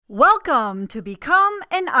Welcome to Become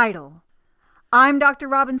an Idol. I'm Dr.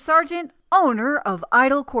 Robin Sargent, owner of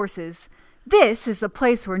Idol Courses. This is the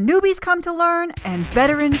place where newbies come to learn and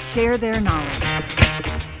veterans share their knowledge.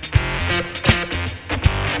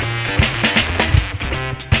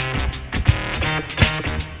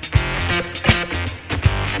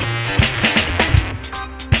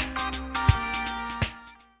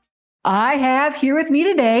 I have here with me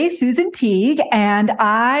today Susan Teague, and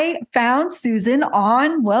I found Susan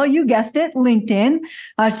on, well, you guessed it, LinkedIn.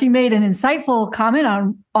 She made an insightful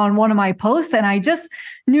comment on one of my posts, and I just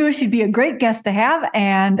knew she'd be a great guest to have,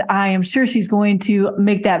 and I am sure she's going to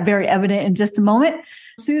make that very evident in just a moment.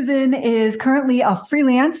 Susan is currently a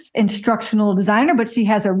freelance instructional designer, but she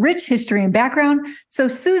has a rich history and background. So,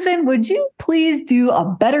 Susan, would you please do a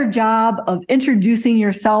better job of introducing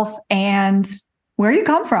yourself and where you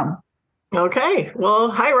come from? Okay. Well,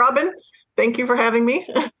 hi, Robin. Thank you for having me.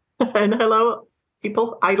 And hello,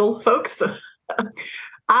 people, Idol folks.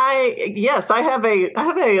 I have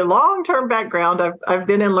a long-term background. I've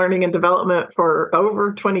been in learning and development for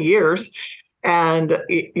over 20 years, and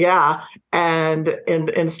in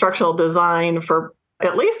instructional design for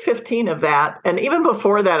at least 15 of that. And even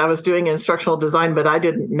before that, I was doing instructional design, but I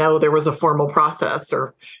didn't know there was a formal process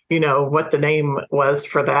or, what the name was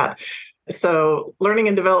for that. So learning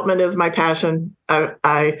and development is my passion.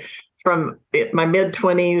 I from my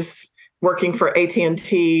mid-20s, working for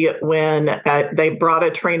AT&T when they brought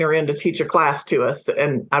a trainer in to teach a class to us.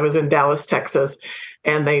 And I was in Dallas, Texas,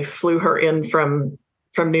 and they flew her in from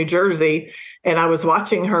New Jersey. And I was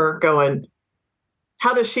watching her going,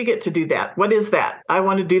 how does she get to do that? What is that? I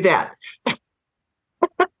want to do that.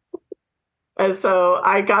 And so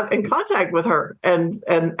I got in contact with her and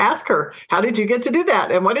asked her, how did you get to do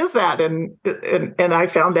that? And what is that? And I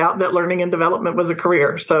found out that learning and development was a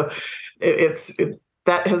career. So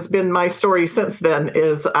that has been my story since then,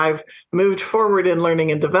 is I've moved forward in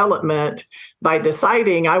learning and development by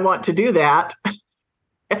deciding I want to do that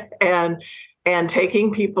and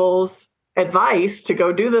taking people's advice to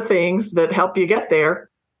go do the things that help you get there.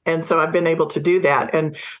 And so I've been able to do that.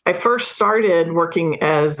 And I first started working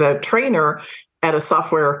as a trainer at a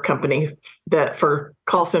software company for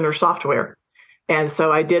call center software. And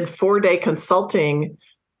so I did 4-day consulting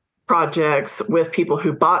projects with people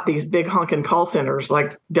who bought these big honking call centers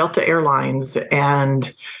like Delta Airlines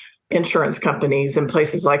and insurance companies and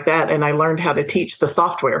places like that. And I learned how to teach the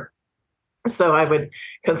software. So I would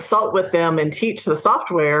consult with them and teach the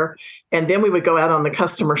software. And then we would go out on the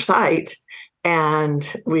customer site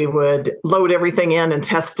and we would load everything in and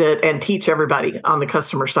test it and teach everybody on the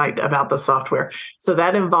customer site about the software. So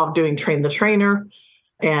that involved doing train the trainer,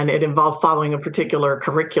 and it involved following a particular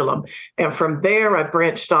curriculum. And from there, I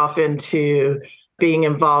branched off into being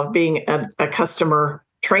a customer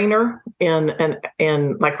trainer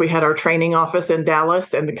in like we had our training office in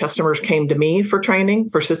Dallas, and the customers came to me for training,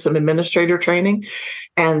 for system administrator training.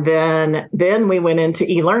 And then we went into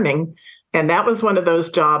e-learning. And that was one of those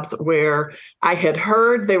jobs where I had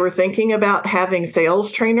heard they were thinking about having sales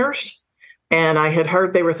trainers, and I had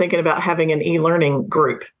heard they were thinking about having an e-learning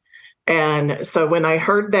group. And so when I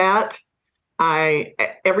heard that,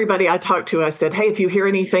 everybody I talked to, I said, hey, if you hear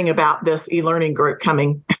anything about this e-learning group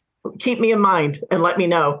coming, keep me in mind and let me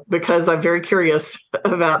know, because I'm very curious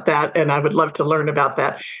about that and I would love to learn about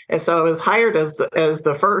that. And so I was hired as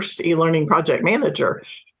the first e-learning project manager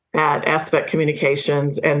at Aspect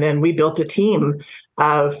Communications. And then we built a team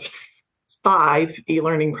of 5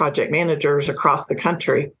 e-learning project managers across the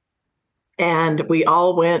country. And we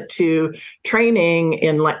all went to training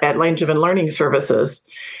at Langevin Learning Services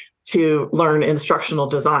to learn instructional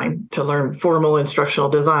design, to learn formal instructional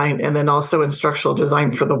design, and then also instructional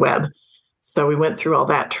design for the web. So we went through all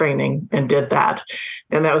that training and did that.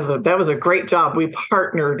 And that was a great job. We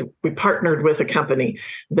partnered with a company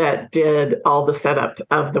that did all the setup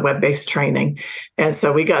of the web-based training. And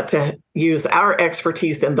so we got to use our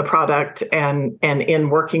expertise in the product and in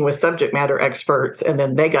working with subject matter experts. And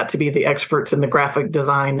then they got to be the experts in the graphic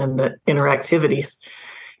design and the interactivities.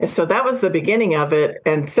 And so that was the beginning of it.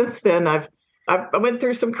 And since then, I went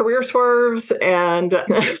through some career swerves and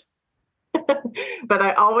but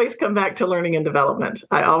I always come back to learning and development.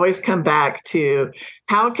 I always come back to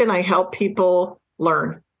how can I help people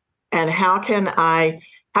learn, and how can I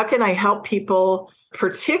help people.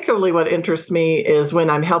 Particularly what interests me is when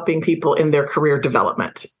I'm helping people in their career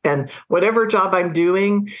development. And whatever job I'm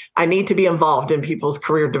doing, I need to be involved in people's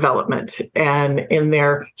career development and in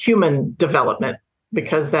their human development,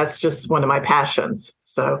 because that's just one of my passions.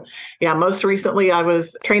 So yeah, most recently I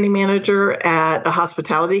was training manager at a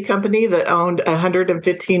hospitality company that owned a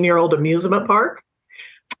 115-year-old amusement park.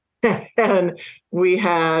 And we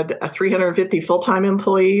had 350 full-time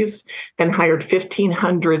employees and hired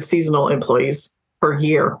 1,500 seasonal employees per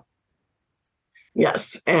year.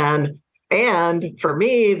 Yes, and for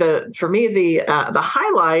me, the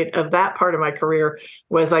highlight of that part of my career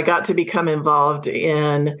was I got to become involved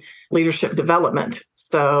in leadership development.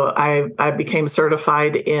 So I became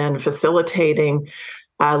certified in facilitating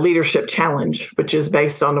Leadership Challenge, which is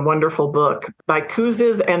based on a wonderful book by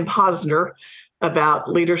Kouzes and Posner about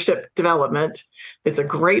leadership development. It's a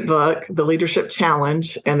great book, The Leadership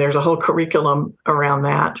Challenge, and there's a whole curriculum around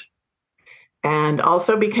that. And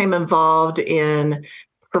also became involved in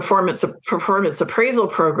performance appraisal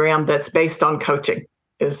program that's based on coaching.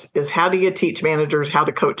 Is how do you teach managers how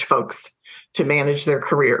to coach folks to manage their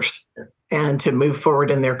careers and to move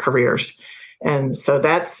forward in their careers. And so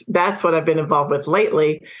that's what I've been involved with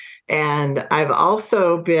lately. And I've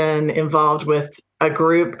also been involved with a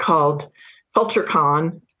group called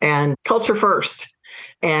CultureCon and Culture First,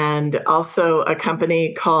 and also a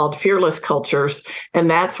company called Fearless Cultures. And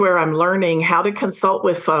that's where I'm learning how to consult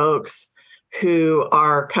with folks who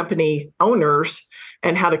are company owners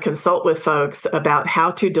and how to consult with folks about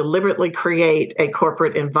how to deliberately create a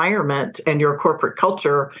corporate environment and your corporate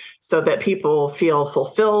culture so that people feel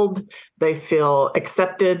fulfilled, they feel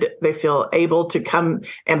accepted, they feel able to come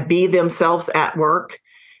and be themselves at work,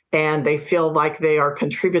 and they feel like they are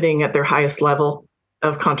contributing at their highest level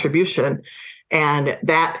of contribution. And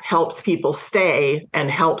that helps people stay and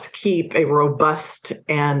helps keep a robust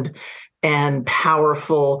and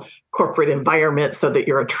powerful corporate environment so that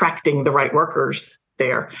you're attracting the right workers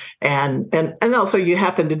there. And also you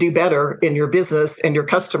happen to do better in your business and your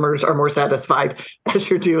customers are more satisfied as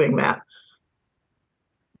you're doing that.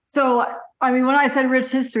 So, I mean, when I said rich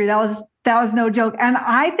history, that was no joke. And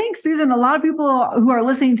I think, Susan, a lot of people who are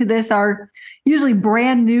listening to this are usually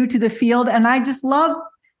brand new to the field. And I just love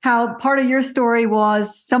how part of your story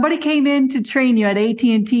was somebody came in to train you at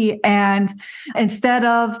AT&T, and instead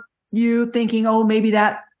of you thinking, oh, maybe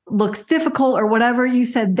that looks difficult or whatever, you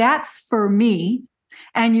said, that's for me.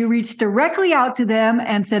 And you reached directly out to them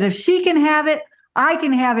and said, if she can have it, I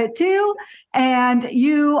can have it too. And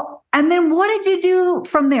then what did you do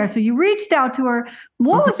from there? So you reached out to her.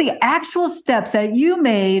 What was the actual steps that you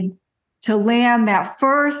made to land that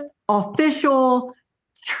first official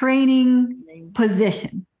training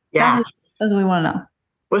position? Yeah. That's what we want to know.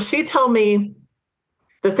 Well,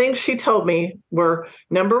 the things she told me were,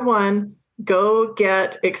 number one, go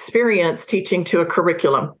get experience teaching to a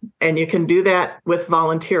curriculum. And you can do that with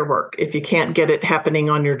volunteer work if you can't get it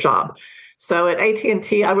happening on your job. So at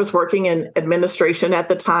AT&T, I was working in administration at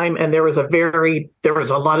the time, and there was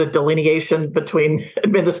a lot of delineation between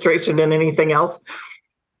administration and anything else.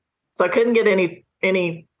 So I couldn't get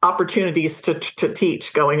any opportunities to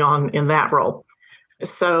teach going on in that role.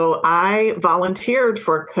 So I volunteered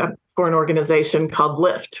for an organization called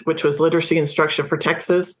LIFT, which was Literacy Instruction for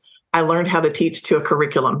Texas. I learned how to teach to a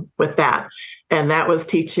curriculum with that. And that was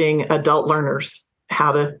teaching adult learners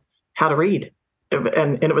how to read.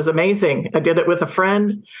 And it was amazing. I did it with a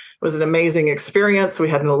friend. It was an amazing experience. We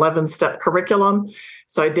had an 11-step curriculum.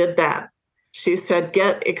 So I did that. She said,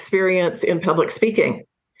 get experience in public speaking.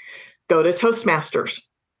 Go to Toastmasters.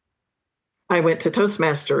 I went to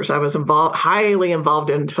Toastmasters. I was highly involved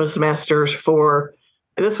in Toastmasters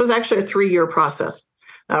this was actually a 3-year process.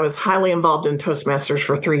 I was highly involved in Toastmasters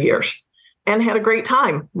for 3 years and had a great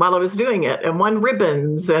time while I was doing it, and won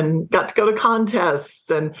ribbons and got to go to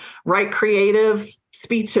contests and write creative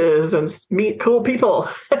speeches and meet cool people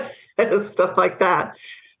and stuff like that.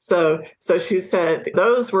 So she said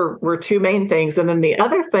those were two main things. And then the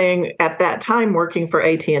other thing at that time, working for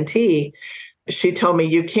AT&T, she told me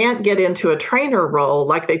you can't get into a trainer role,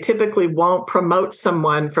 like they typically won't promote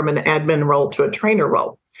someone from an admin role to a trainer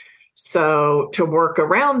role. So to work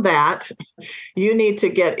around that, you need to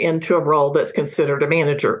get into a role that's considered a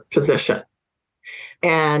manager position.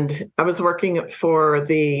 And I was working for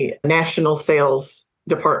the national sales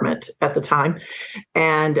department at the time,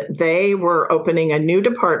 and they were opening a new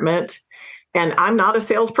department. And I'm not a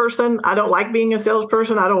salesperson. I don't like being a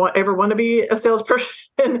salesperson. I don't ever want to be a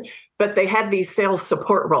salesperson. But they had these sales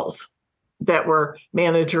support roles that were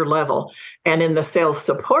manager level. And in the sales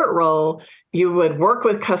support role, you would work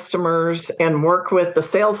with customers and work with the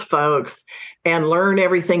sales folks and learn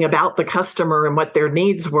everything about the customer and what their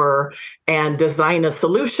needs were and design a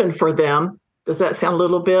solution for them. Does that sound a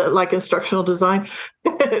little bit like instructional design?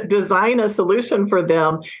 Design a solution for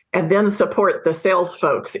them and then support the sales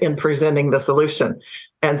folks in presenting the solution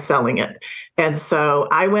and selling it. And so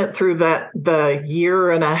I went through the 1.5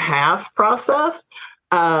 year process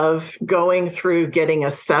of going through getting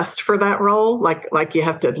assessed for that role. Like you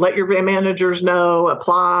have to let your managers know,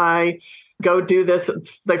 apply, go do this.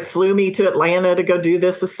 They flew me to Atlanta to go do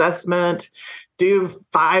this assessment, do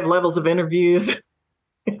 5 levels of interviews,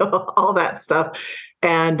 all that stuff.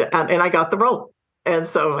 And I got the role. And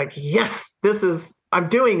so like, yes, I'm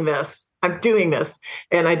doing this.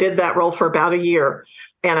 And I did that role for about a year.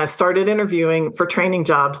 And I started interviewing for training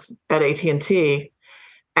jobs at AT&T.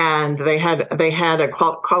 And they had a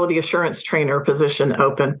quality assurance trainer position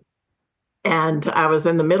open. And I was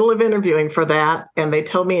in the middle of interviewing for that. And they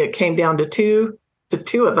told me it came down to two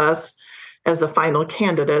of us as the final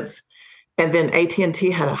candidates. And then AT&T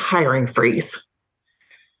had a hiring freeze.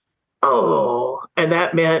 Oh, and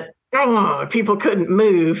that meant people couldn't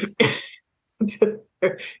move,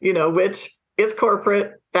 which is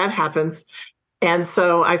corporate. That happens. And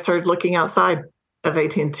so I started looking outside of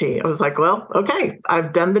AT&T. I was like, well, okay,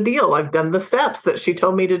 I've done the deal. I've done the steps that she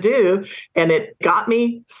told me to do. And it got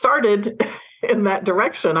me started in that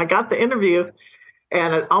direction. I got the interview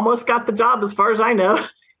and I almost got the job as far as I know.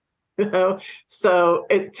 So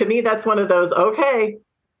to me, that's one of those, okay,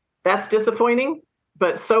 that's disappointing,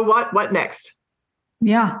 but so what? What next?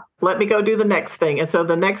 Yeah. Let me go do the next thing. And so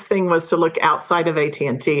the next thing was to look outside of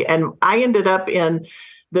AT&T. And I ended up in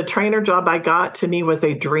the trainer job I got, to me, was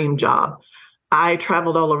a dream job. I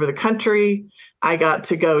traveled all over the country. I got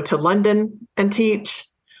to go to London and teach.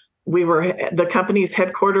 The company's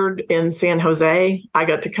headquartered in San Jose. I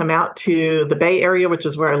got to come out to the Bay Area, which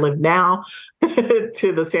is where I live now,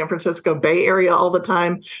 to the San Francisco Bay Area all the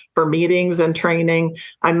time for meetings and training.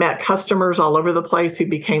 I met customers all over the place who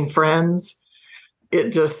became friends.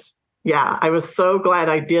 I was so glad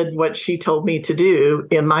I did what she told me to do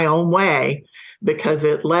in my own way, because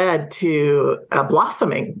it led to a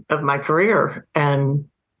blossoming of my career. And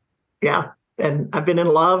I've been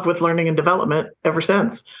in love with learning and development ever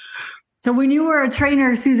since. So when you were a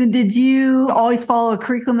trainer, Susan, did you always follow a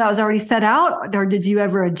curriculum that was already set out, or did you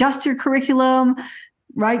ever adjust your curriculum,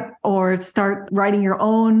 right? Or start writing your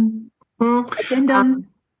own addendums?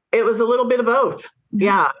 It was a little bit of both.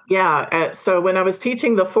 Yeah. So when I was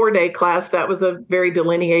teaching the 4-day class, that was a very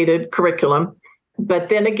delineated curriculum. But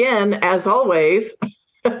then again, as always,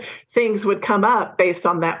 things would come up based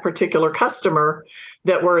on that particular customer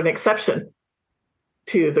that were an exception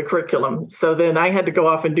to the curriculum. So then I had to go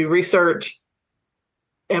off and do research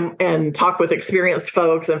and talk with experienced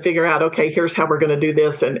folks and figure out, okay, here's how we're going to do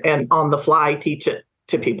this, and on the fly teach it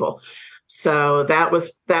to people. So that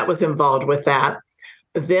was involved with that.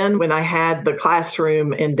 Then when I had the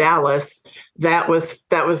classroom in Dallas, that was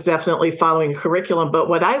definitely following curriculum. But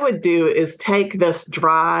what I would do is take this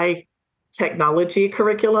dry technology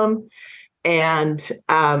curriculum and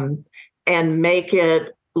make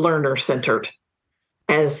it learner centered.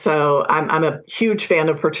 And so I'm a huge fan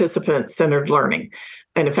of participant centered learning.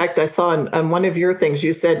 And in fact, I saw on one of your things,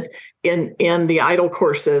 you said in the idle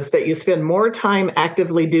courses that you spend more time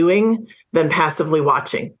actively doing than passively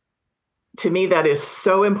watching. To me, that is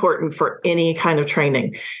so important for any kind of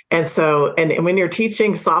training. And so, and when you're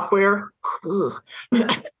teaching software,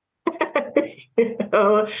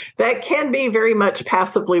 that can be very much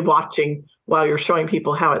passively watching while you're showing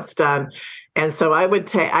people how it's done. And so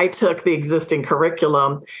I took the existing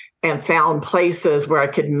curriculum and found places where I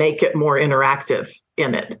could make it more interactive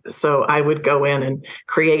in it. So I would go in and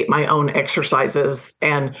create my own exercises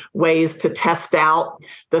and ways to test out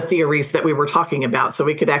the theories that we were talking about. So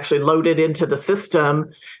we could actually load it into the system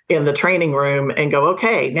in the training room and go,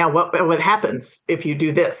 okay, now what happens if you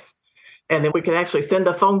do this? And then we could actually send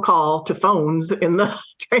a phone call to phones in the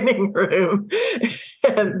training room.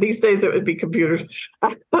 And these days it would be computers,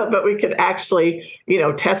 but we could actually,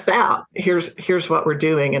 test out, here's what we're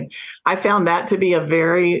doing. And I found that to be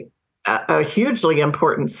a hugely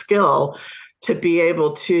important skill, to be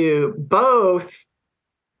able to both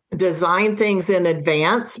design things in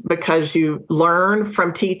advance, because you learn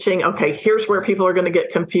from teaching, okay, here's where people are going to get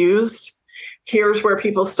confused. Here's where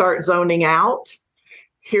people start zoning out.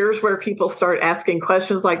 Here's where people start asking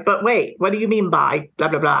questions like, but wait, what do you mean by blah,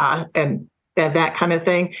 blah, blah, and that kind of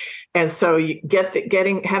thing. And so you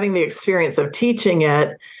having the experience of teaching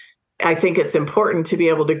it, I think it's important to be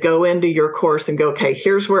able to go into your course and go, okay,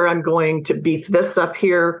 here's where I'm going to beef this up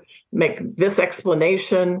here, make this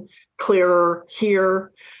explanation clearer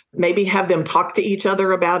here, maybe have them talk to each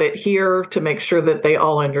other about it here to make sure that they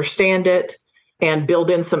all understand it, and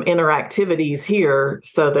build in some interactivities here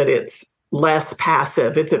so that it's less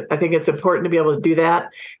passive. I think it's important to be able to do that.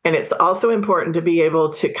 And it's also important to be able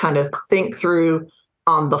to kind of think through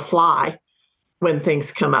on the fly when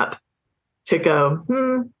things come up, to go,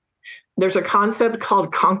 there's a concept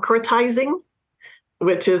called concretizing.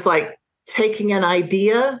 which is like taking an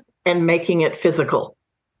idea and making it physical,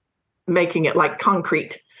 making it like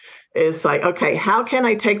concrete. It's like, okay, how can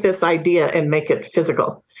I take this idea and make it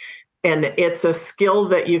physical? And it's a skill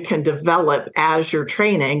that you can develop as you're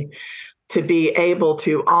training to be able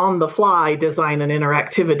to, on the fly, design an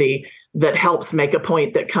interactivity that helps make a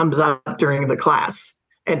point that comes up during the class.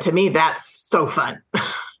 And to me, that's so fun.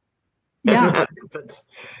 Yeah.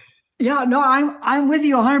 Yeah, no, I'm with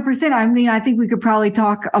you 100%. I mean, I think we could probably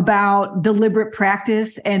talk about deliberate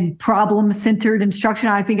practice and problem-centered instruction.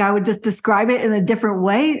 I think I would just describe it in a different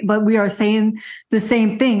way, but we are saying the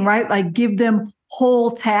same thing, right? Like give them whole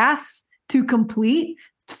tasks to complete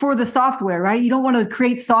for the software, right? You don't want to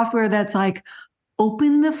create software that's like,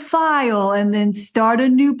 open the file and then start a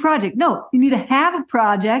new project. No, you need to have a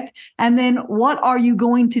project. And then what are you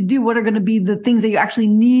going to do? What are going to be the things that you actually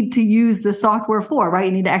need to use the software for, right?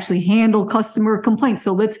 You need to actually handle customer complaints.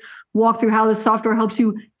 So let's walk through how the software helps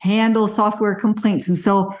you handle software complaints. And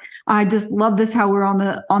so I just love this, how we're on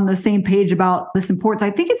the same page about this importance.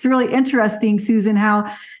 I think it's really interesting, Susan,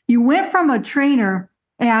 how you went from a trainer,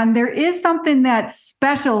 and there is something that's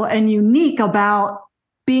special and unique about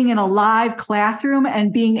being in a live classroom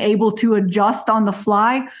and being able to adjust on the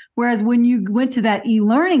fly. Whereas when you went to that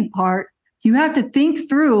e-learning part, you have to think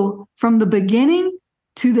through from the beginning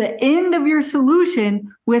to the end of your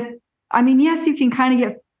solution with, I mean, yes, you can kind of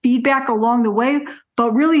get feedback along the way,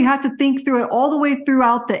 but really you have to think through it all the way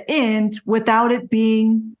throughout the end without it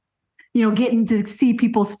being, getting to see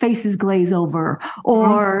people's faces glaze over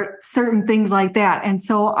or certain things like that. And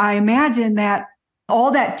so I imagine that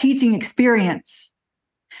all that teaching experience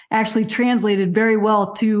actually translated very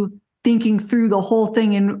well to thinking through the whole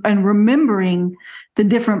thing and remembering the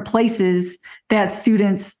different places that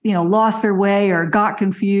students, lost their way or got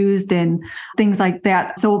confused and things like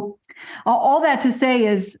that. So all that to say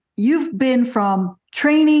is you've been from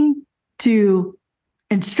training to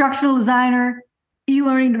instructional designer,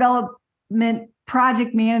 e-learning development,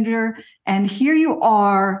 project manager, and here you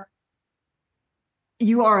are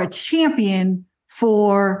a champion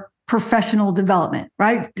for professional development,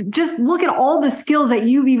 right? Just look at all the skills that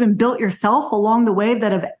you've even built yourself along the way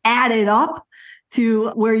that have added up to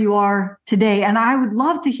where you are today. And I would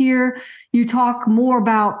love to hear you talk more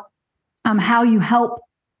about how you help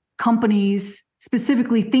companies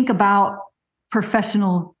specifically think about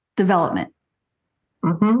professional development.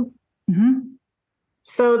 Mm-hmm. Mm-hmm.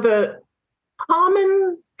 So the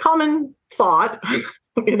common thought,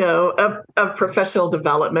 of professional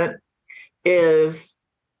development is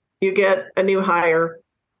you get a new hire,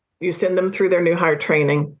 you send them through their new hire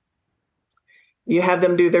training, you have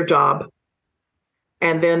them do their job,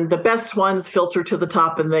 and then the best ones filter to the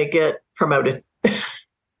top and they get promoted.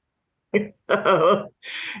 And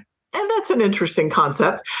that's an interesting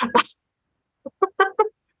concept.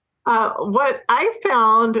 What I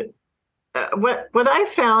found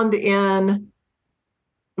in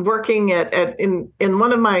working in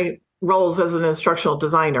one of my roles as an instructional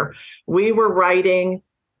designer, we were writing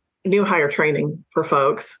new hire training for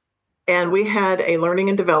folks. And we had a learning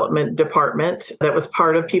and development department that was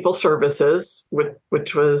part of people services,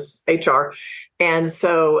 which was HR. And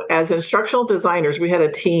so as instructional designers, we had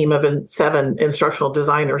a team of 7 instructional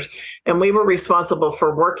designers, and we were responsible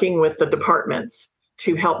for working with the departments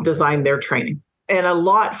to help design their training, and a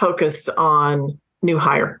lot focused on new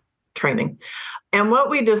hire training. And what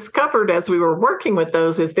we discovered as we were working with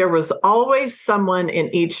those is there was always someone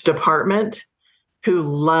in each department who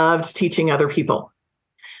loved teaching other people.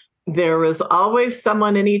 There was always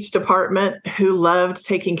someone in each department who loved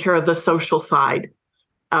taking care of the social side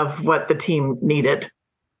of what the team needed.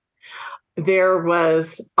 There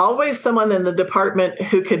was always someone in the department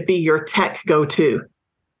who could be your tech go-to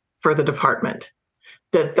for the department,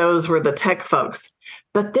 that those were the tech folks.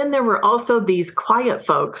 But then there were also these quiet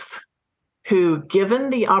folks who,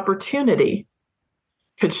 given the opportunity,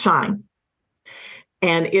 could shine.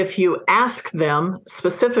 And if you ask them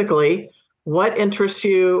specifically, what interests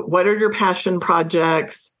you? What are your passion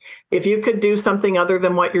projects? If you could do something other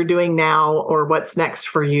than what you're doing now or what's next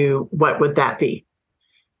for you, what would that be?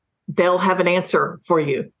 They'll have an answer for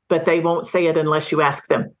you, but they won't say it unless you ask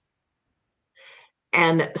them.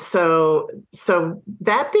 And so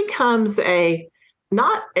that becomes something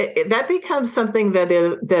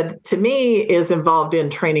that to me is involved in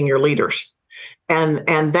training your leaders.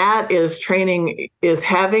 And that is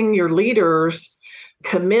having your leaders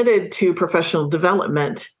committed to professional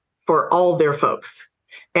development for all their folks.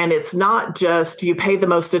 And it's not just you pay the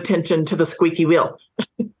most attention to the squeaky wheel.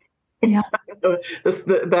 Yeah.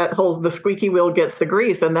 The squeaky wheel gets the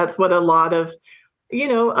grease. And that's what a lot of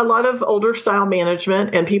older style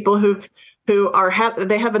management and people who've who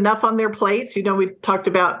they have enough on their plates. We talked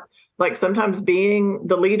about, like, sometimes being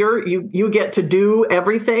the leader, you get to do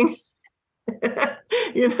everything.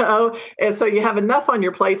 And so you have enough on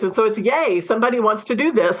your plates. And so it's, yay, somebody wants to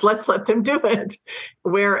do this. Let's let them do it.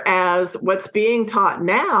 Whereas what's being taught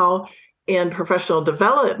now in professional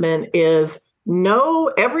development is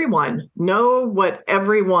know everyone, know where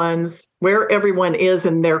everyone is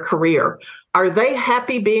in their career. Are they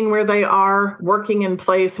happy being where they are, working in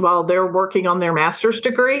place while they're working on their master's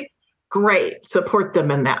degree? Great. Support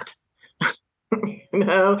them in that.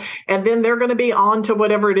 And then they're going to be on to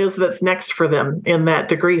whatever it is that's next for them in that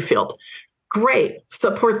degree field. Great.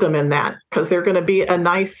 Support them in that, because they're going to be a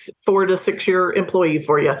nice 4 to 6 year employee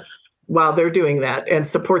for you while they're doing that, and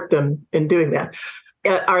support them in doing that.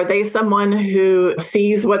 Are they someone who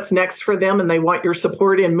sees what's next for them and they want your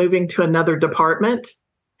support in moving to another department?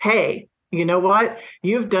 Hey, you know what?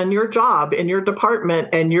 You've done your job in your department,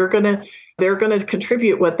 and they're going to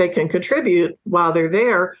contribute what they can contribute while they're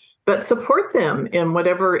there, but support them in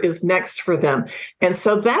whatever is next for them. And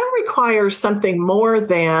so that requires something more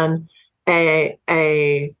than there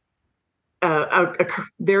is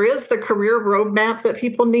the career roadmap that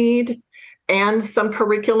people need, and some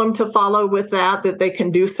curriculum to follow with that they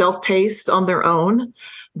can do self-paced on their own.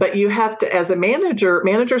 But you have to, as a manager,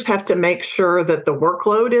 managers have to make sure that the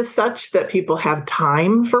workload is such that people have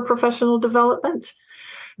time for professional development.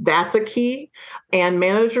 That's a key. And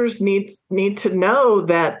managers need to know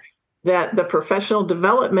that the professional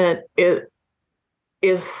development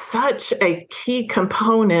is such a key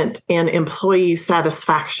component in employee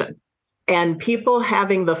satisfaction, and people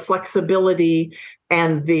having the flexibility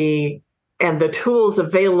and the tools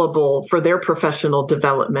available for their professional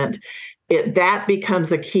development. That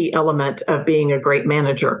becomes a key element of being a great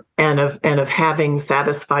manager and of having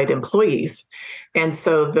satisfied employees. And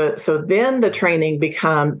so then the training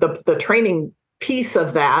the training piece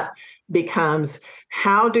of that becomes,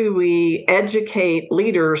 how do we educate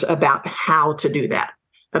leaders about how to do that,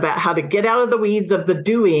 about how to get out of the weeds of the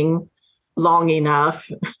doing long enough,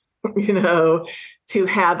 to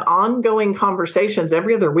have ongoing conversations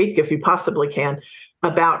every other week, if you possibly can,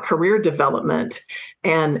 about career development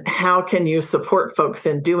and how can you support folks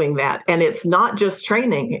in doing that. And it's not just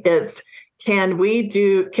training. It's, can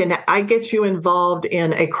I get you involved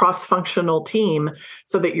in a cross-functional team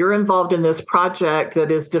so that you're involved in this project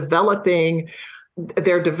that is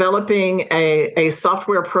they're developing a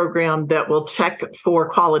software program that will check for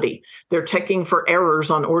quality. They're checking for errors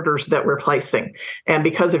on orders that we're placing. And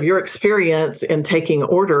because of your experience in taking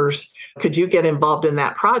orders, could you get involved in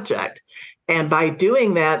that project? And by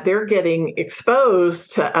doing that, they're getting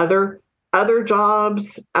exposed to other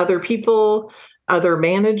jobs, other people, other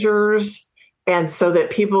managers, and so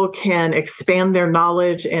that people can expand their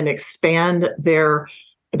knowledge and expand their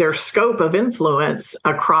scope of influence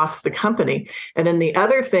across the company. And then the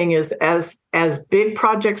other thing is, as big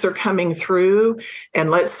projects are coming through,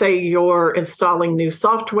 and let's say you're installing new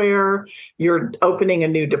software, you're opening a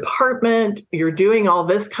new department, you're doing all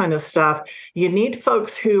this kind of stuff, you need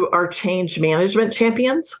folks who are change management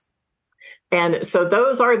champions. And so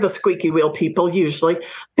those are the squeaky wheel people usually.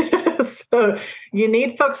 So you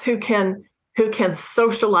need folks who can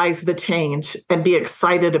socialize the change and be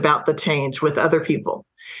excited about the change with other people.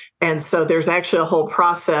 And so there's actually a whole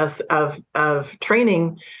process of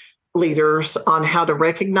training leaders on how to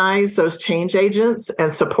recognize those change agents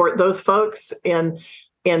and support those folks in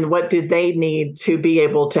what do they need to be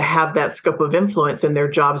able to have that scope of influence in their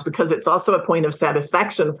jobs, because it's also a point of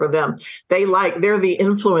satisfaction for them. They're the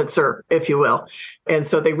influencer, if you will. And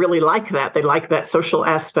so they really like that. They like that social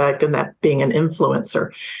aspect and that being an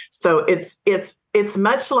influencer. So it's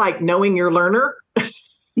much like knowing your learner.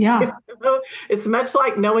 Yeah. It's much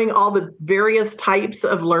like knowing all the various types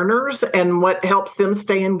of learners and what helps them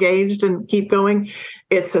stay engaged and keep going.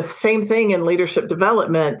 It's the same thing in leadership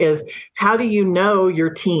development, is how do you know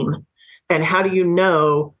your team and how do you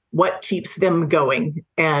know what keeps them going?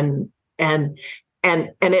 And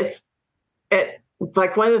it's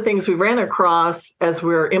like one of the things we ran across as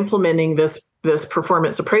we're implementing this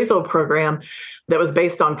performance appraisal program that was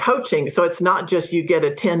based on coaching. So it's not just you get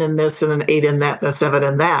a 10 in this and an 8 in that and a 7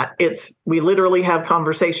 in that. We literally have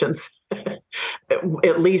conversations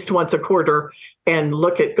at least once a quarter and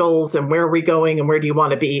look at goals and where are we going and where do you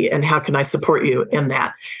want to be and how can I support you in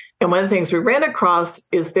that? And one of the things we ran across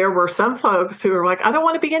is there were some folks who are like, I don't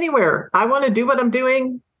want to be anywhere. I want to do what I'm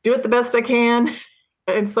doing, do it the best I can.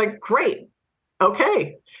 And it's like, great.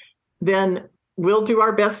 Okay, then we'll do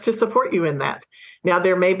our best to support you in that. Now,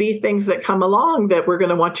 there may be things that come along that we're going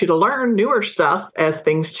to want you to learn, newer stuff as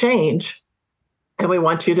things change. And we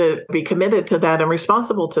want you to be committed to that and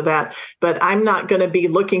responsible to that. But I'm not going to be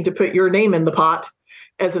looking to put your name in the pot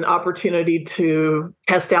as an opportunity to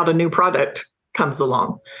test out a new product comes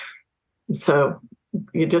along. So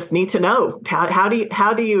you just need to know how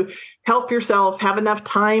do you help yourself have enough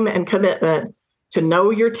time and commitment to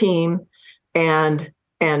know your team and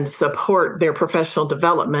support their professional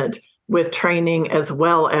development with training as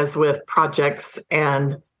well as with projects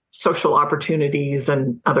and social opportunities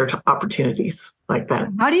and other opportunities like that.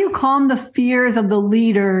 How do you calm the fears of the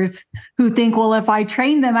leaders who think, well, if I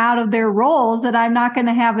train them out of their roles, that I'm not going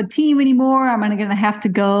to have a team anymore. I'm going to have to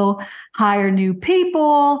go hire new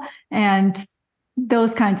people and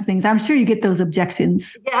those kinds of things. I'm sure you get those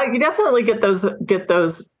objections. Yeah, you definitely get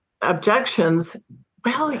those objections.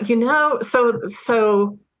 Well,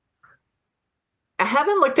 so I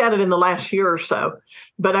haven't looked at it in the last year or so,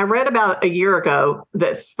 but I read about a year ago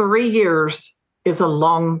that 3 years is a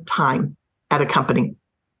long time at a company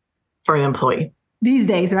for an employee. These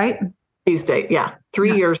days, right? These days, yeah.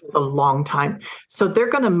 3 years is a long time. So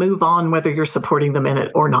they're going to move on whether you're supporting them in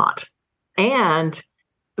it or not. And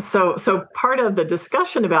so part of the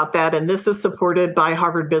discussion about that, and this is supported by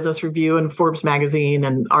Harvard Business Review and Forbes magazine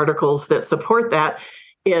and articles that support that,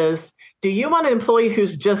 is do you want an employee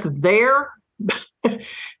who's just there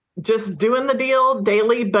just doing the deal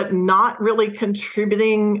daily, but not really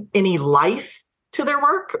contributing any life to their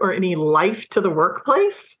work or any life to the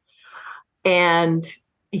workplace? And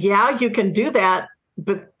yeah, you can do that,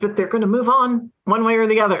 but they're going to move on one way or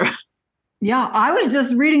the other. Yeah, I was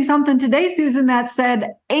just reading something today, Susan, that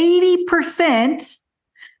said 80%, and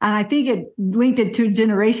I think it linked it to a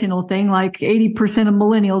generational thing, like 80% of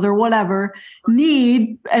millennials or whatever,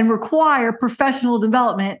 need and require professional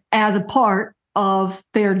development as a part of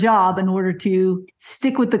their job in order to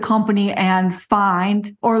stick with the company and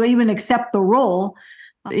find or even accept the role,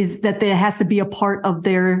 is that there has to be a part of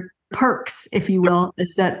their perks, if you will,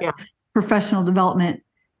 is that professional development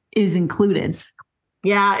is included.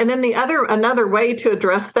 Yeah. And then another way to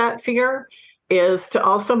address that fear is to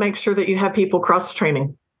also make sure that you have people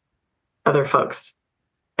cross-training other folks.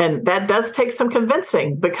 And that does take some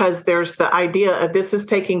convincing, because there's the idea of this is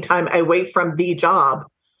taking time away from the job.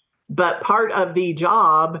 But part of the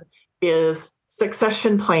job is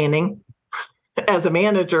succession planning. As a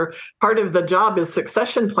manager, part of the job is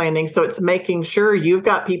succession planning. So it's making sure you've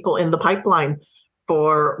got people in the pipeline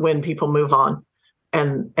for when people move on,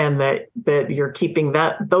 and that you're keeping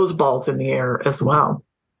those balls in the air as well.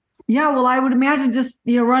 Yeah, well, I would imagine just,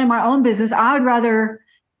 running my own business, I would rather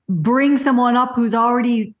bring someone up who's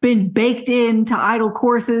already been baked into idle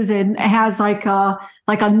courses and has like a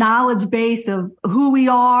knowledge base of who we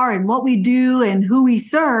are and what we do and who we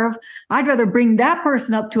serve. I'd rather bring that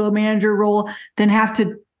person up to a manager role than have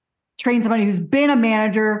to train somebody who's been a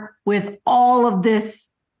manager with all of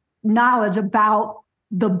this knowledge about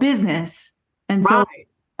the business. And so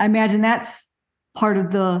I imagine that's part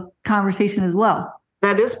of the conversation as well.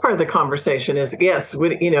 That is part of the conversation is, yes,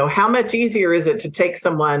 how much easier is it to take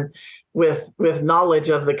someone with knowledge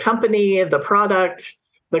of the company, the product,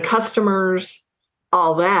 the customers,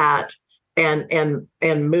 all that, and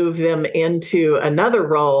move them into another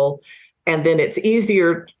role. And then it's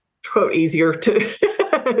easier, quote, easier to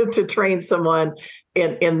to train someone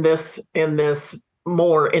in this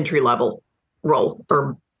more entry level role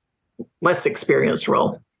or less experienced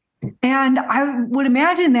role. And I would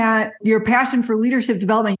imagine that your passion for leadership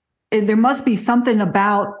development, there must be something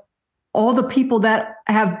about all the people that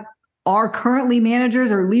are currently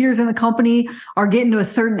managers or leaders in the company are getting to a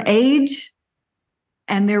certain age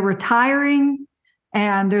and they're retiring,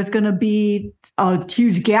 and there's going to be a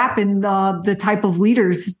huge gap in the type of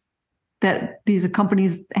leaders that these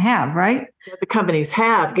companies have, right? The companies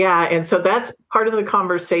have, yeah. And so that's part of the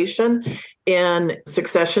conversation in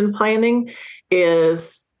succession planning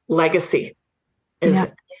is legacy.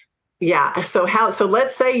 So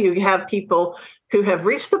let's say you have people who have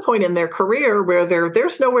reached the point in their career where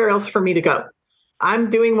there's nowhere else for me to go.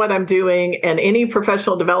 I'm doing what I'm doing, and any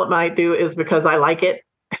professional development I do is because I like it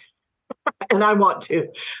and I want to.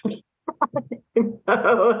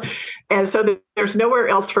 And so there's nowhere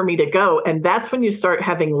else for me to go. And that's when you start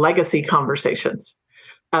having legacy conversations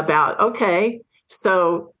about, okay,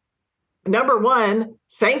 so number one,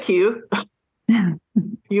 thank you.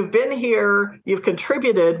 You've been here, you've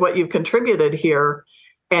contributed what you've contributed here,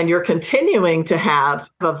 and you're continuing to have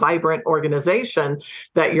a vibrant organization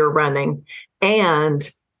that you're running. And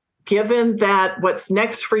given that what's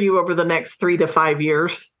next for you over the next 3 to 5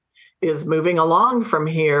 years is moving along from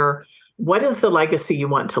here, what is the legacy you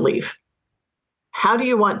want to leave? How do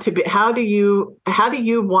you want to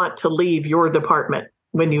leave your department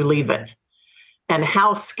when you leave it? And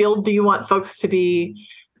how skilled do you want folks to be?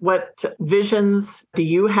 What visions do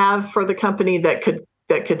you have for the company that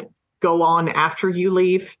could go on after you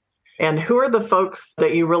leave? And who are the folks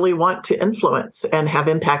that you really want to influence and have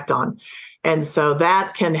impact on? And so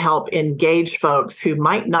that can help engage folks who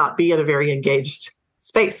might not be at a very engaged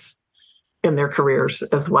space in their careers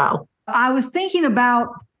as well. I was thinking about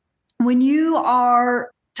when you are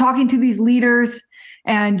talking to these leaders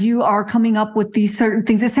and you are coming up with these certain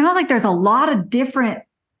things, it sounds like there's a lot of different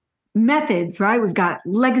methods, right? We've got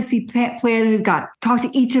legacy planning, we've got talk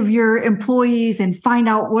to each of your employees and find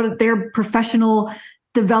out what their professional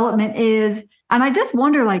development is. And I just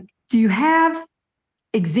wonder, like, do you have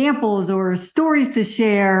examples or stories to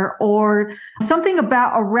share or something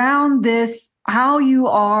about around this, how you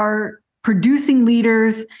are producing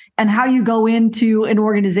leaders and how you go into an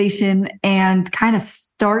organization and kind of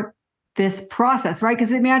start this process, right?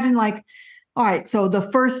 Because imagine like, all right, so the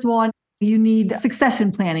first one, you need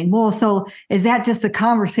succession planning. Well, so is that just a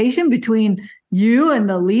conversation between you and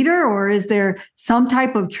the leader, or is there some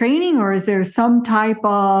type of training, or is there some type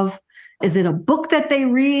of, is it a book that they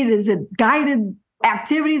read? Is it guided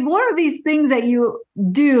activities? What are these things that you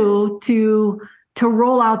do to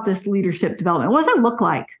roll out this leadership development? What does it look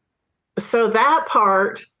like? So that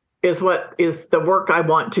part is what is the work I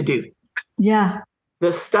want to do. Yeah.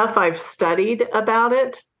 The stuff I've studied about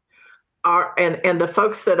it are, and the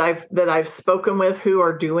folks that I've spoken with who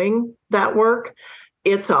are doing that work,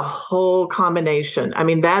 it's a whole combination. I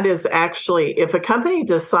mean, that is actually, if a company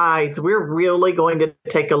decides we're really going to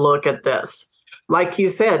take a look at this, like you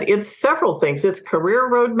said, it's several things. It's career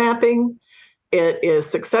road mapping. It is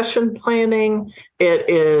succession planning. It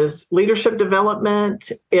is leadership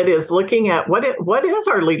development. It is looking at what is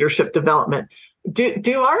our leadership development?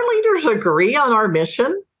 Do our leaders agree on our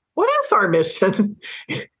mission? What is our mission?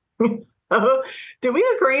 Do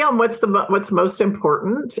we agree on what's most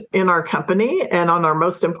important in our company and on our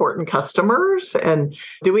most important customers? And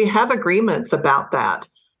do we have agreements about that?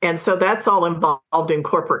 And so that's all involved in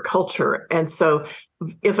corporate culture. And so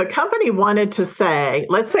if a company wanted to say,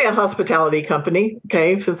 let's say a hospitality company,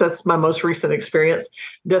 okay, since that's my most recent experience,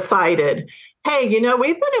 decided, hey,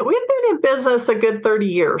 we've been in business a good 30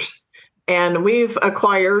 years. And we've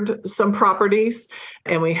acquired some properties,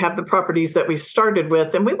 and we have the properties that we started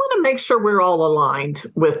with. And we want to make sure we're all aligned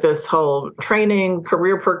with this whole training,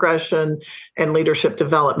 career progression, and leadership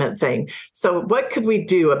development thing. So what could we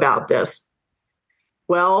do about this?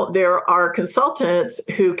 Well, there are consultants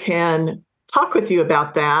who can talk with you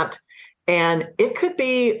about that. And it could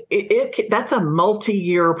be, that's a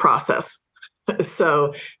multi-year process.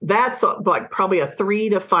 So that's like probably a 3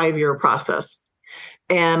 to 5 year process.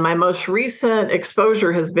 And my most recent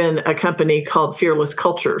exposure has been a company called Fearless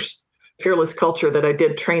Culture that I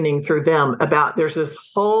did training through them about. There's this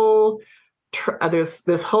whole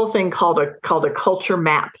thing called a culture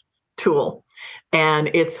map tool, and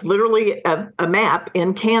it's literally a map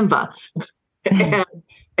in Canva,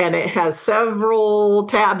 and it has several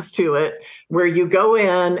tabs to it where you go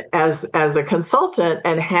in as a consultant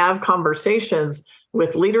and have conversations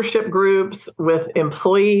with leadership groups, with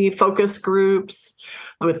employee focus groups,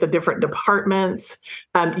 with the different departments.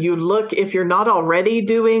 You look, if you're not already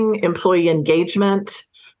doing employee engagement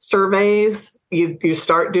surveys, you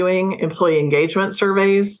start doing employee engagement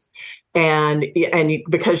surveys.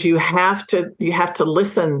 Because you have to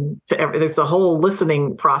listen to there's a whole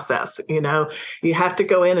listening process. You have to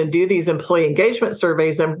go in and do these employee engagement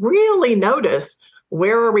surveys and really notice,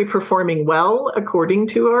 where are we performing well according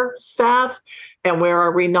to our staff, and where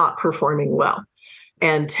are we not performing well?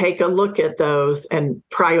 And take a look at those and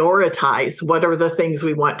prioritize what are the things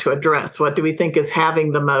we want to address. What do we think is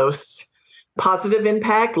having the most positive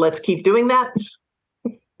impact? Let's keep doing that.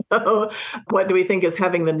 What do we think is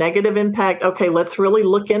having the negative impact? Okay, let's really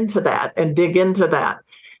look into that and dig into that.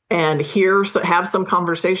 And have some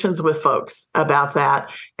conversations with folks about that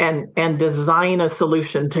and design a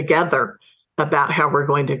solution together about how we're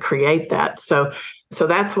going to create that. So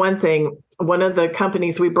that's one thing. One of the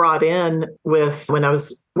companies we brought in with when I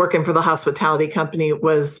was working for the hospitality company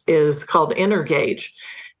is called Intergage,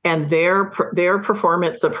 and their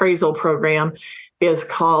performance appraisal program is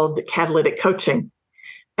called catalytic coaching.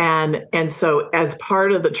 And so as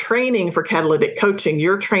part of the training for catalytic coaching,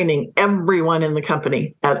 you're training everyone in the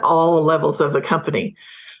company at all levels of the company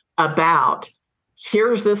about,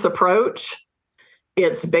 here's this approach.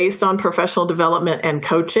 It's based on professional development and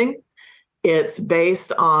coaching. It's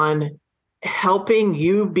based on helping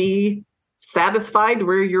you be satisfied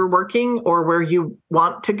where you're working or where you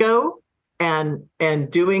want to go, and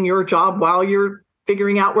doing your job while you're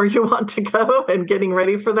figuring out where you want to go and getting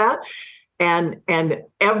ready for that. and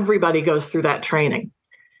everybody goes through that training.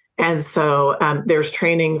 And so there's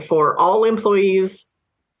training for all employees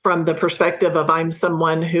from the perspective of I'm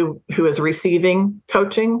someone who is receiving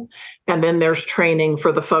coaching. And then there's training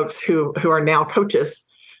for the folks who are now coaches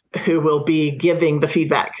who will be giving the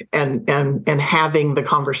feedback and having the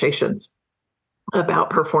conversations about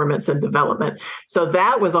performance and development. So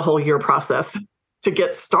that was a whole year process to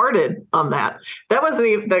get started on that. That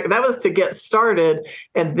was to get started.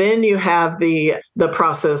 And then you have the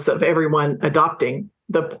process of everyone adopting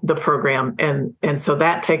the program. And so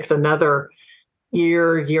that takes another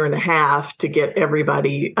year and a half to get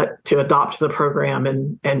everybody to adopt the program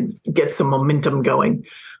and get some momentum going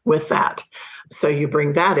with that. So you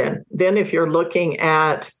bring that in. Then if you're looking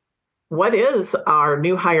at what is our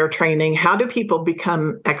new hire training, how do people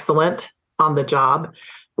become excellent on the job?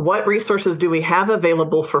 What resources do we have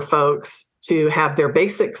available for folks to have their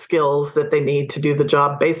basic skills that they need to do the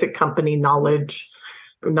job, basic company knowledge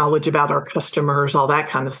about our customers, all that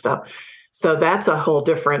kind of stuff. So that's a whole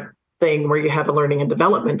different thing where you have a learning and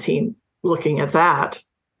development team looking at that.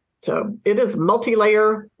 So it is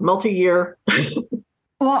multi-layer, multi-year.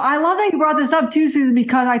 Well, I love that you brought this up too, Susan,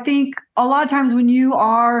 because I think a lot of times when you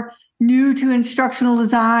are new to instructional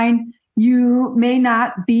design, you may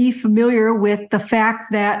not be familiar with the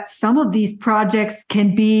fact that some of these projects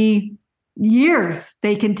can be years.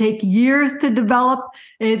 They can take years to develop.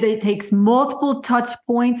 It takes multiple touch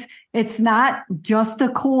points. It's not just a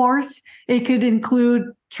course. It could include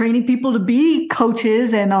training people to be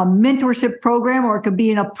coaches and a mentorship program, or it could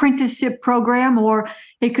be an apprenticeship program, or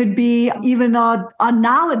it could be even a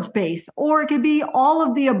knowledge base, or it could be all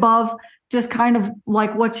of the above, just kind of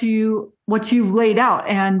like what you've laid out.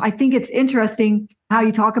 And I think it's interesting how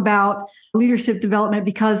you talk about leadership development,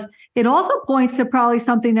 because it also points to probably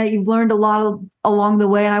something that you've learned a lot along the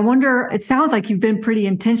way. And I wonder, it sounds like you've been pretty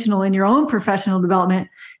intentional in your own professional development,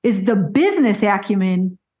 is the business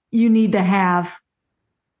acumen you need to have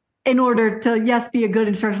in order to, yes, be a good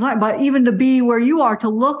instructional, but even to be where you are, to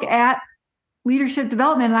look at leadership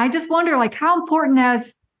development. And I just wonder, like, how important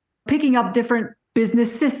has picking up different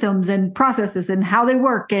business systems and processes and how they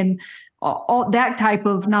work and all that type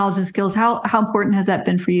of knowledge and skills, how important has that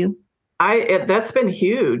been for you? That's been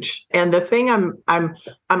huge. And the thing I'm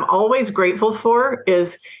always grateful for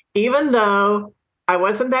is, even though I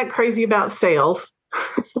wasn't that crazy about sales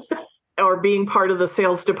or being part of the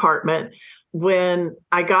sales department, when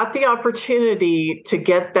I got the opportunity to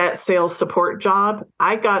get that sales support job,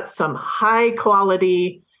 I got some high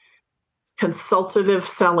quality consultative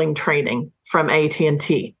selling training from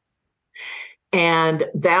AT&T. And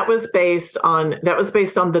that was based on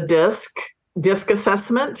the DISC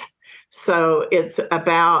assessment. So it's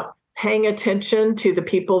about paying attention to the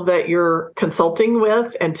people that you're consulting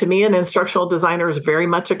with. And to me, an instructional designer is very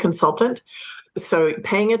much a consultant. So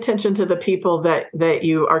paying attention to the people that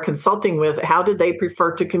you are consulting with, how do they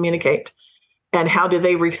prefer to communicate? And how do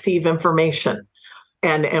they receive information?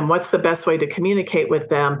 And what's the best way to communicate with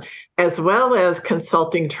them? As well as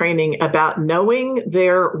consulting training about knowing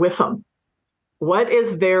their WIFM. What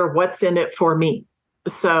is their what's in it for me?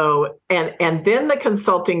 So, and then the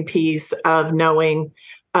consulting piece of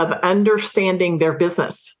understanding their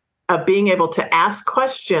business, of being able to ask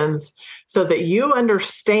questions so that you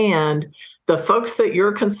understand the folks that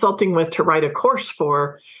you're consulting with to write a course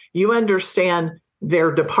for. You understand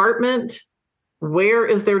their department. Where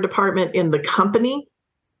is their department in the company?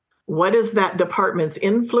 What is that department's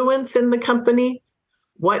influence in the company?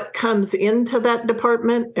 What comes into that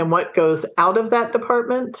department and what goes out of that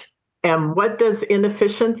department? And what does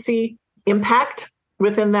inefficiency impact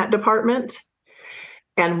within that department?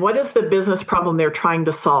 And what is the business problem they're trying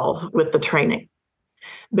to solve with the training?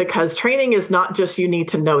 Because training is not just you need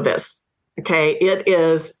to know this, okay? It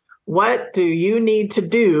is, what do you need to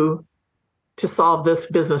do to solve this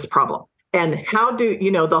business problem? And how do,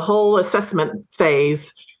 the whole assessment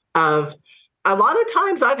phase of, a lot of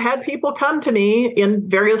times I've had people come to me in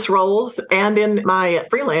various roles and in my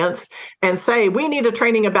freelance and say, we need a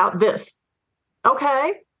training about this.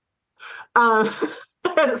 Okay.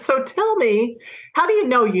 So tell me, how do you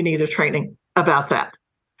know you need a training about that?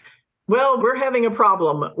 Well, we're having a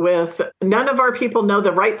problem with none of our people know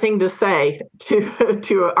the right thing to say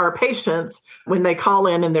to our patients when they call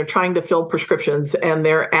in and they're trying to fill prescriptions and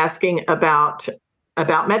they're asking about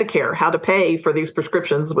Medicare, how to pay for these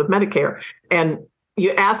prescriptions with Medicare. And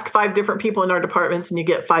you ask 5 different people in our departments and you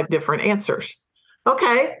get 5 different answers.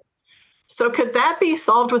 Okay. So could that be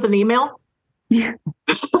solved with an email? Yeah.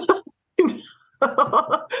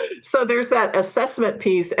 So there's that assessment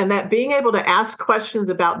piece and that being able to ask questions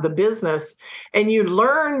about the business, and you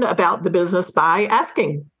learn about the business by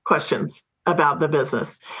asking questions about the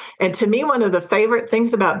business. And to me, one of the favorite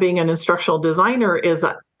things about being an instructional designer is,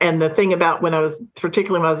 and the thing about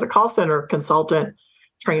particularly when I was a call center consultant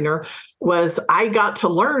trainer, was I got to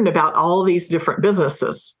learn about all these different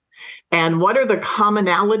businesses. And what are the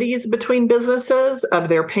commonalities between businesses of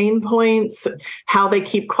their pain points, how they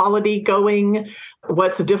keep quality going,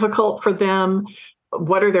 what's difficult for them,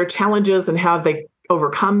 what are their challenges and how they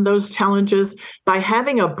overcome those challenges. By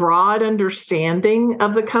having a broad understanding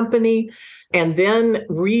of the company and then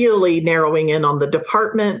really narrowing in on the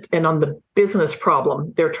department and on the business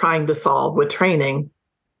problem they're trying to solve with training,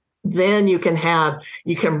 then you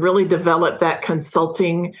can really develop that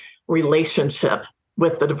consulting relationship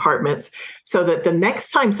with the departments so that the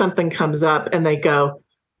next time something comes up and they go,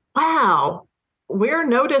 wow, we're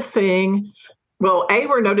noticing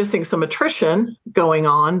some attrition going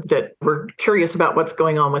on, that we're curious about what's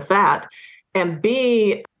going on with that. And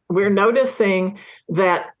B, we're noticing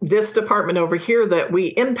that this department over here that we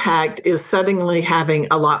impact is suddenly having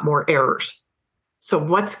a lot more errors. So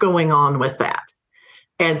what's going on with that?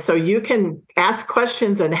 And so you can ask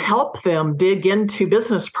questions and help them dig into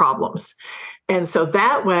business problems. And so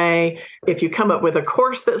that way, if you come up with a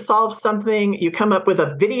course that solves something, you come up with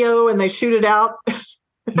a video and they shoot it out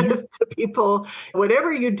to people,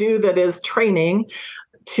 whatever you do that is training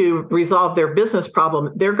to resolve their business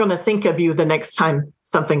problem, they're going to think of you the next time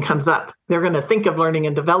something comes up. They're going to think of learning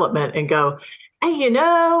and development and go, hey,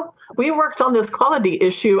 we worked on this quality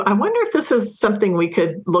issue. I wonder if this is something we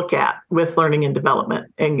could look at with learning and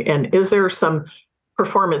development. And is there some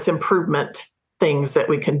performance improvement things that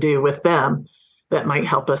we can do with them that might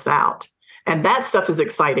help us out? And that stuff is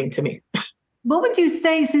exciting to me. What would you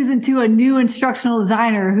say, Susan, to a new instructional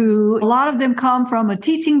designer who a lot of them come from a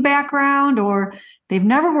teaching background or they've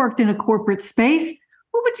never worked in a corporate space?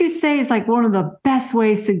 What would you say is like one of the best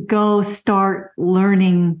ways to go start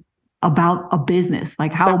learning about a business,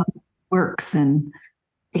 like how it works and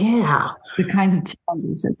the kinds of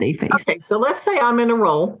challenges that they face? Okay, so let's say I'm in a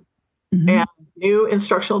role and new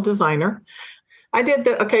instructional designer. I did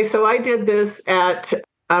this at,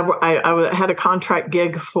 I had a contract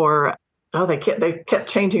gig for, they kept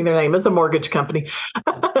changing their name. It's a mortgage company.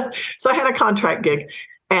 So I had a contract gig,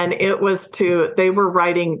 and it was they were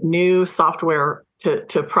writing new software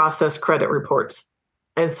to process credit reports.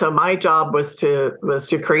 And so my job was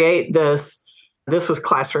to create this. This was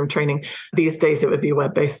classroom training. These days it would be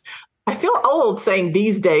web-based. I feel old saying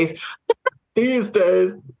these days. These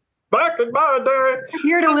days. Back in my day.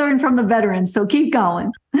 You're here to learn from the veterans, so keep going.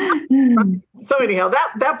 So anyhow,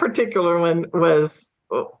 that particular one was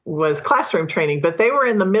classroom training, but they were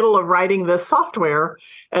in the middle of writing this software,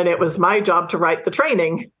 and it was my job to write the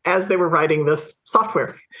training as they were writing this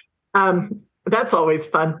software. That's always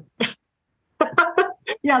fun.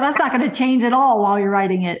 Yeah, that's not going to change at all while you're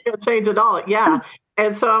writing it. It'll change at all, yeah.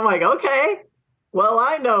 And so I'm like, okay, well,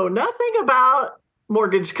 I know nothing about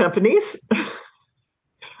mortgage companies.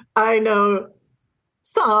 I know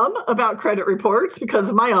some about credit reports because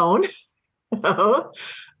of my own,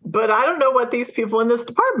 but I don't know what these people in this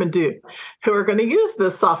department do who are going to use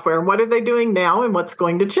this software, and what are they doing now and what's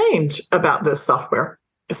going to change about this software.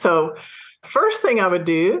 So first thing I would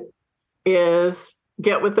do is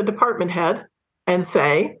get with the department head and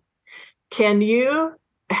say, can you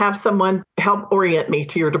have someone help orient me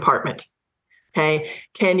to your department? Okay.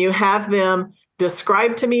 Can you have them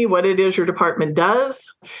describe to me what it is your department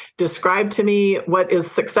does? Describe to me what is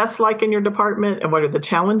success like in your department and what are the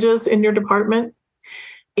challenges in your department?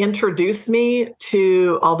 Introduce me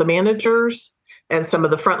to all the managers and some of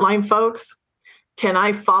the frontline folks. Can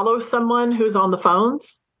I follow someone who's on the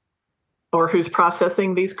phones or who's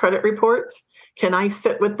processing these credit reports? Can I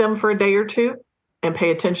sit with them for a day or two and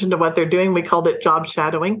pay attention to what they're doing? We called it job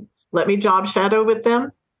shadowing. Let me job shadow with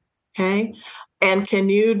them. Okay. And can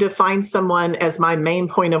you define someone as my main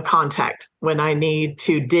point of contact when I need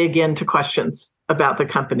to dig into questions about the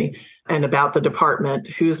company and about the department?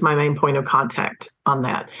 Who's my main point of contact on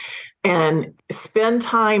that? And spend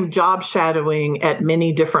time job shadowing at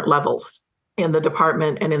many different levels in the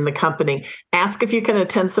department and in the company. Ask if you can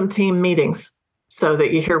attend some team meetings so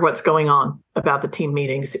that you hear what's going on about the team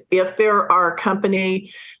meetings. If there are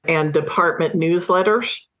company and department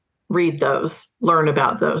newsletters, read those, learn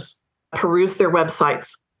about those. Peruse their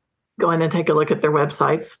websites. Go in and take a look at their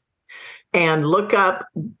websites and look up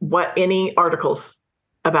any articles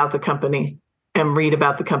about the company and read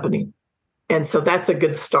about the company. And so that's a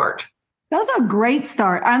good start. That's a great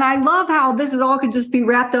start. And I love how this is all could just be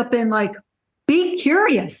wrapped up in like, be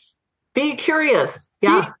curious. Be curious.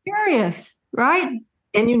 Yeah. Be curious, right?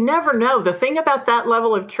 And you never know. The thing about that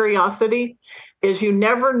level of curiosity is you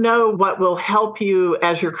never know what will help you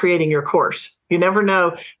as you're creating your course. You never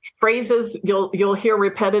know phrases. You'll hear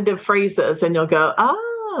repetitive phrases and you'll go,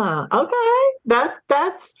 okay,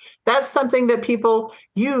 that's something that people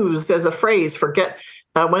use as a phrase.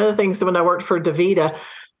 One of the things when I worked for DaVita,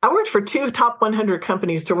 I worked for 2 top 100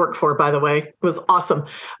 companies to work for, by the way. It was awesome.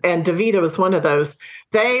 And DaVita was one of those.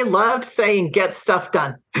 They loved saying, get stuff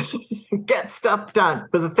done. Get stuff done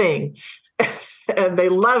was a thing. And they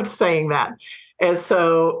loved saying that. And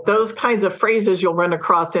so those kinds of phrases you'll run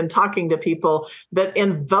across in talking to people that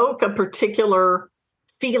invoke a particular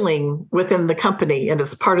feeling within the company, and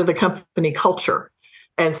it's part of the company culture.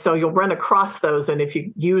 And so you'll run across those. And if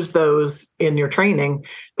you use those in your training,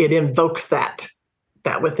 it invokes that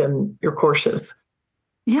within your courses.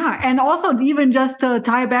 Yeah. And also, even just to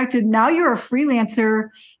tie it back to now you're a freelancer,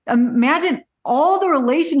 imagine all the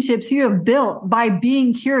relationships you have built by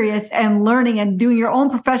being curious and learning and doing your own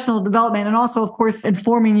professional development, and also, of course,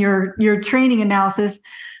 informing your training analysis.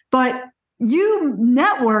 But you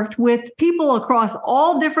networked with people across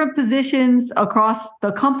all different positions across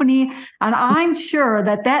the company. And I'm sure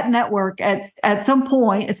that network at some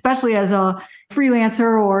point, especially as a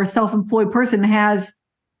freelancer or self-employed person, has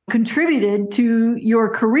contributed to your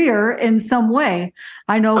career in some way.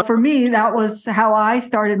 I know for me, that was how I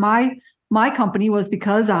started my company, was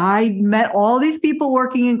because I met all these people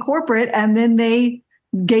working in corporate, and then they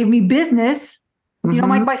gave me business. You know,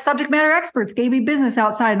 my subject matter experts gave me business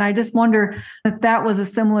outside. And I just wonder if that was a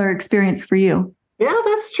similar experience for you. Yeah,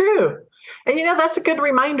 that's true. And, that's a good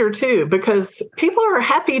reminder, too, because people are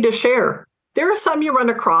happy to share. There are some you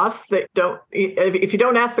run across that if you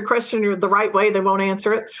don't ask the question the right way, they won't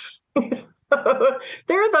answer it.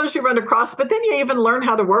 There are those you run across, but then you even learn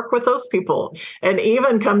how to work with those people and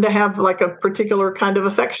even come to have like a particular kind of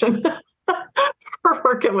affection for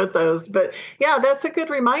working with those. But yeah, that's a good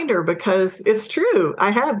reminder, because it's true.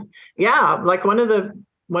 I have, like one of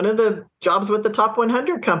the jobs with the top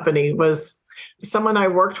 100 company was someone I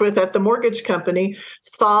worked with at the mortgage company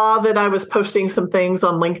saw that I was posting some things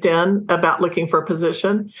on LinkedIn about looking for a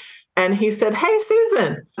position. And he said, "Hey,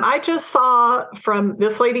 Susan, I just saw from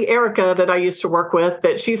this lady, Erica, that I used to work with,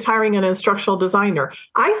 that she's hiring an instructional designer.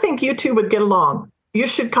 I think you two would get along. You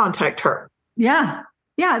should contact her." Yeah.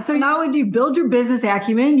 Yeah. So not only do you build your business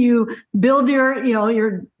acumen, you build your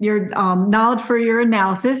knowledge for your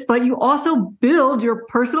analysis, but you also build your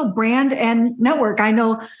personal brand and network. I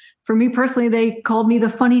know for me personally, they called me the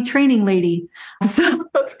funny training lady. So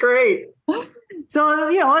that's great. So,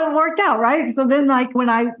 it worked out, right? So then, like, when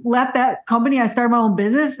I left that company, I started my own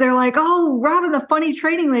business. They're like, "Oh, Robin, the funny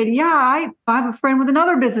training lady. Yeah, I have a friend with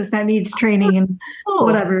another business that needs training and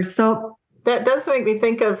whatever." So that does make me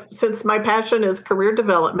think of, since my passion is career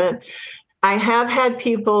development, I have had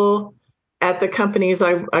people at the companies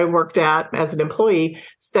I worked at as an employee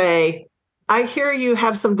say, "I hear you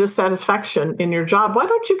have some dissatisfaction in your job. Why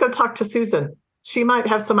don't you go talk to Susan? She might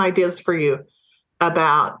have some ideas for you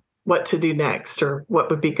about what to do next or what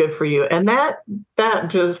would be good for you." And that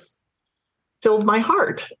just filled my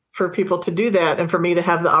heart for people to do that, and for me to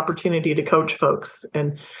have the opportunity to coach folks.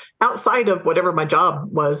 And outside of whatever my job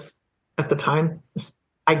was at the time,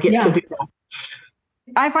 I get to do that.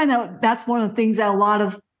 I find that that's one of the things that a lot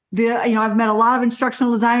of I've met a lot of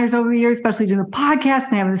instructional designers over the years, especially doing the podcast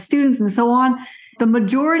and having the students and so on. The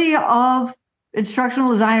majority of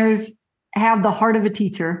instructional designers have the heart of a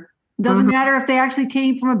teacher. Doesn't matter if they actually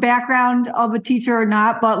came from a background of a teacher or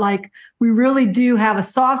not, but like, we really do have a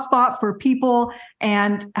soft spot for people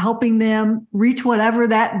and helping them reach whatever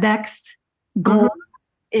that next goal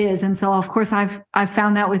is. And so, of course, I've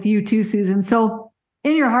found that with you too, Susan. So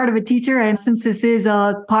in your heart of a teacher, and since this is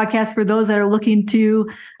a podcast for those that are looking to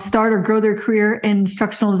start or grow their career in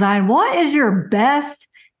instructional design, what is your best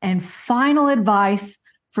and final advice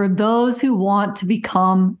for those who want to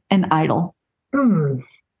become an idol?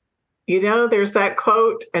 There's that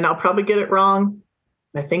quote, and I'll probably get it wrong.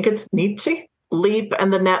 I think it's Nietzsche. Leap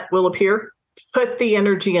and the net will appear. Put the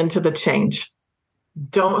energy into the change.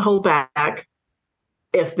 Don't hold back.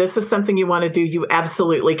 If this is something you want to do, you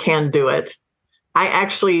absolutely can do it. I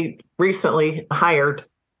actually recently hired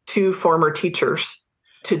 2 former teachers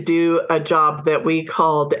to do a job that we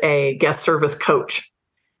called a guest service coach.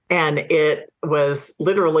 And it was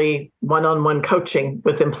literally one-on-one coaching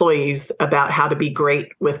with employees about how to be great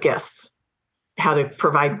with guests, how to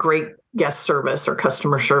provide great guest service or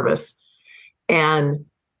customer service. And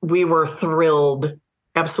we were thrilled,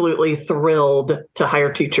 absolutely thrilled to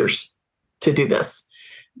hire teachers to do this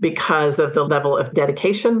because of the level of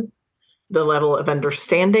dedication, the level of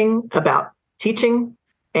understanding about teaching,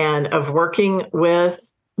 and of working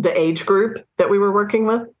with the age group that we were working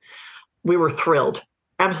with. we were thrilled,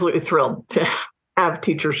 absolutely thrilled to have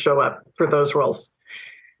teachers show up for those roles.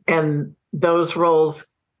 And those roles,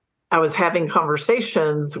 I was having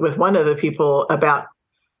conversations with one of the people about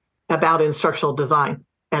instructional design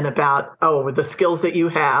and about, the skills that you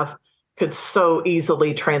have could so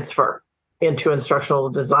easily transfer into instructional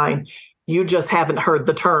design. You just haven't heard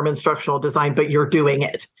the term instructional design, but you're doing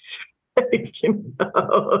it. You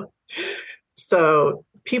know? So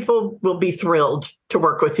people will be thrilled to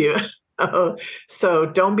work with you. So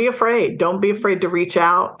don't be afraid. Don't be afraid to reach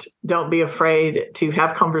out. Don't be afraid to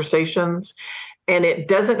have conversations. And it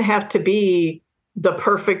doesn't have to be the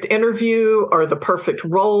perfect interview or the perfect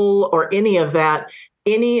role or any of that.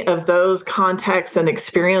 Any of those contacts and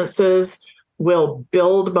experiences will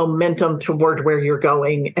build momentum toward where you're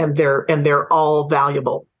going, and they're all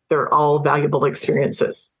valuable. They're all valuable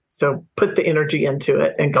experiences. So put the energy into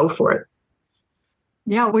it and go for it.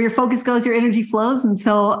 Yeah, where your focus goes, your energy flows. And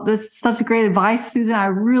so this is such a great advice, Susan. I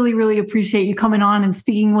really, really appreciate you coming on and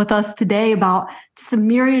speaking with us today about just a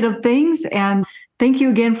myriad of things. And thank you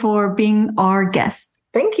again for being our guest.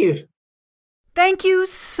 Thank you. Thank you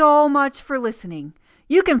so much for listening.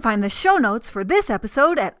 You can find the show notes for this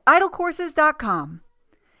episode at idlecourses.com.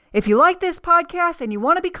 If you like this podcast and you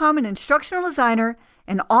want to become an instructional designer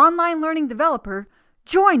and online learning developer,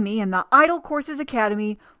 join me in the Idle Courses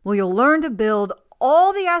Academy, where you'll learn to build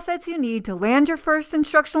all the assets you need to land your first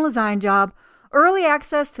instructional design job, early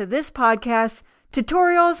access to this podcast,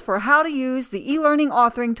 tutorials for how to use the e-learning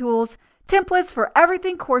authoring tools, templates for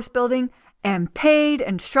everything course building, and paid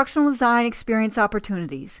instructional design experience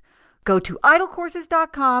opportunities. Go to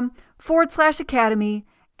idlecourses.com/academy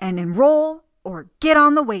and enroll or get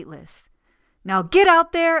on the wait list. Now get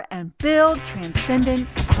out there and build transcendent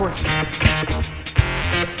courses.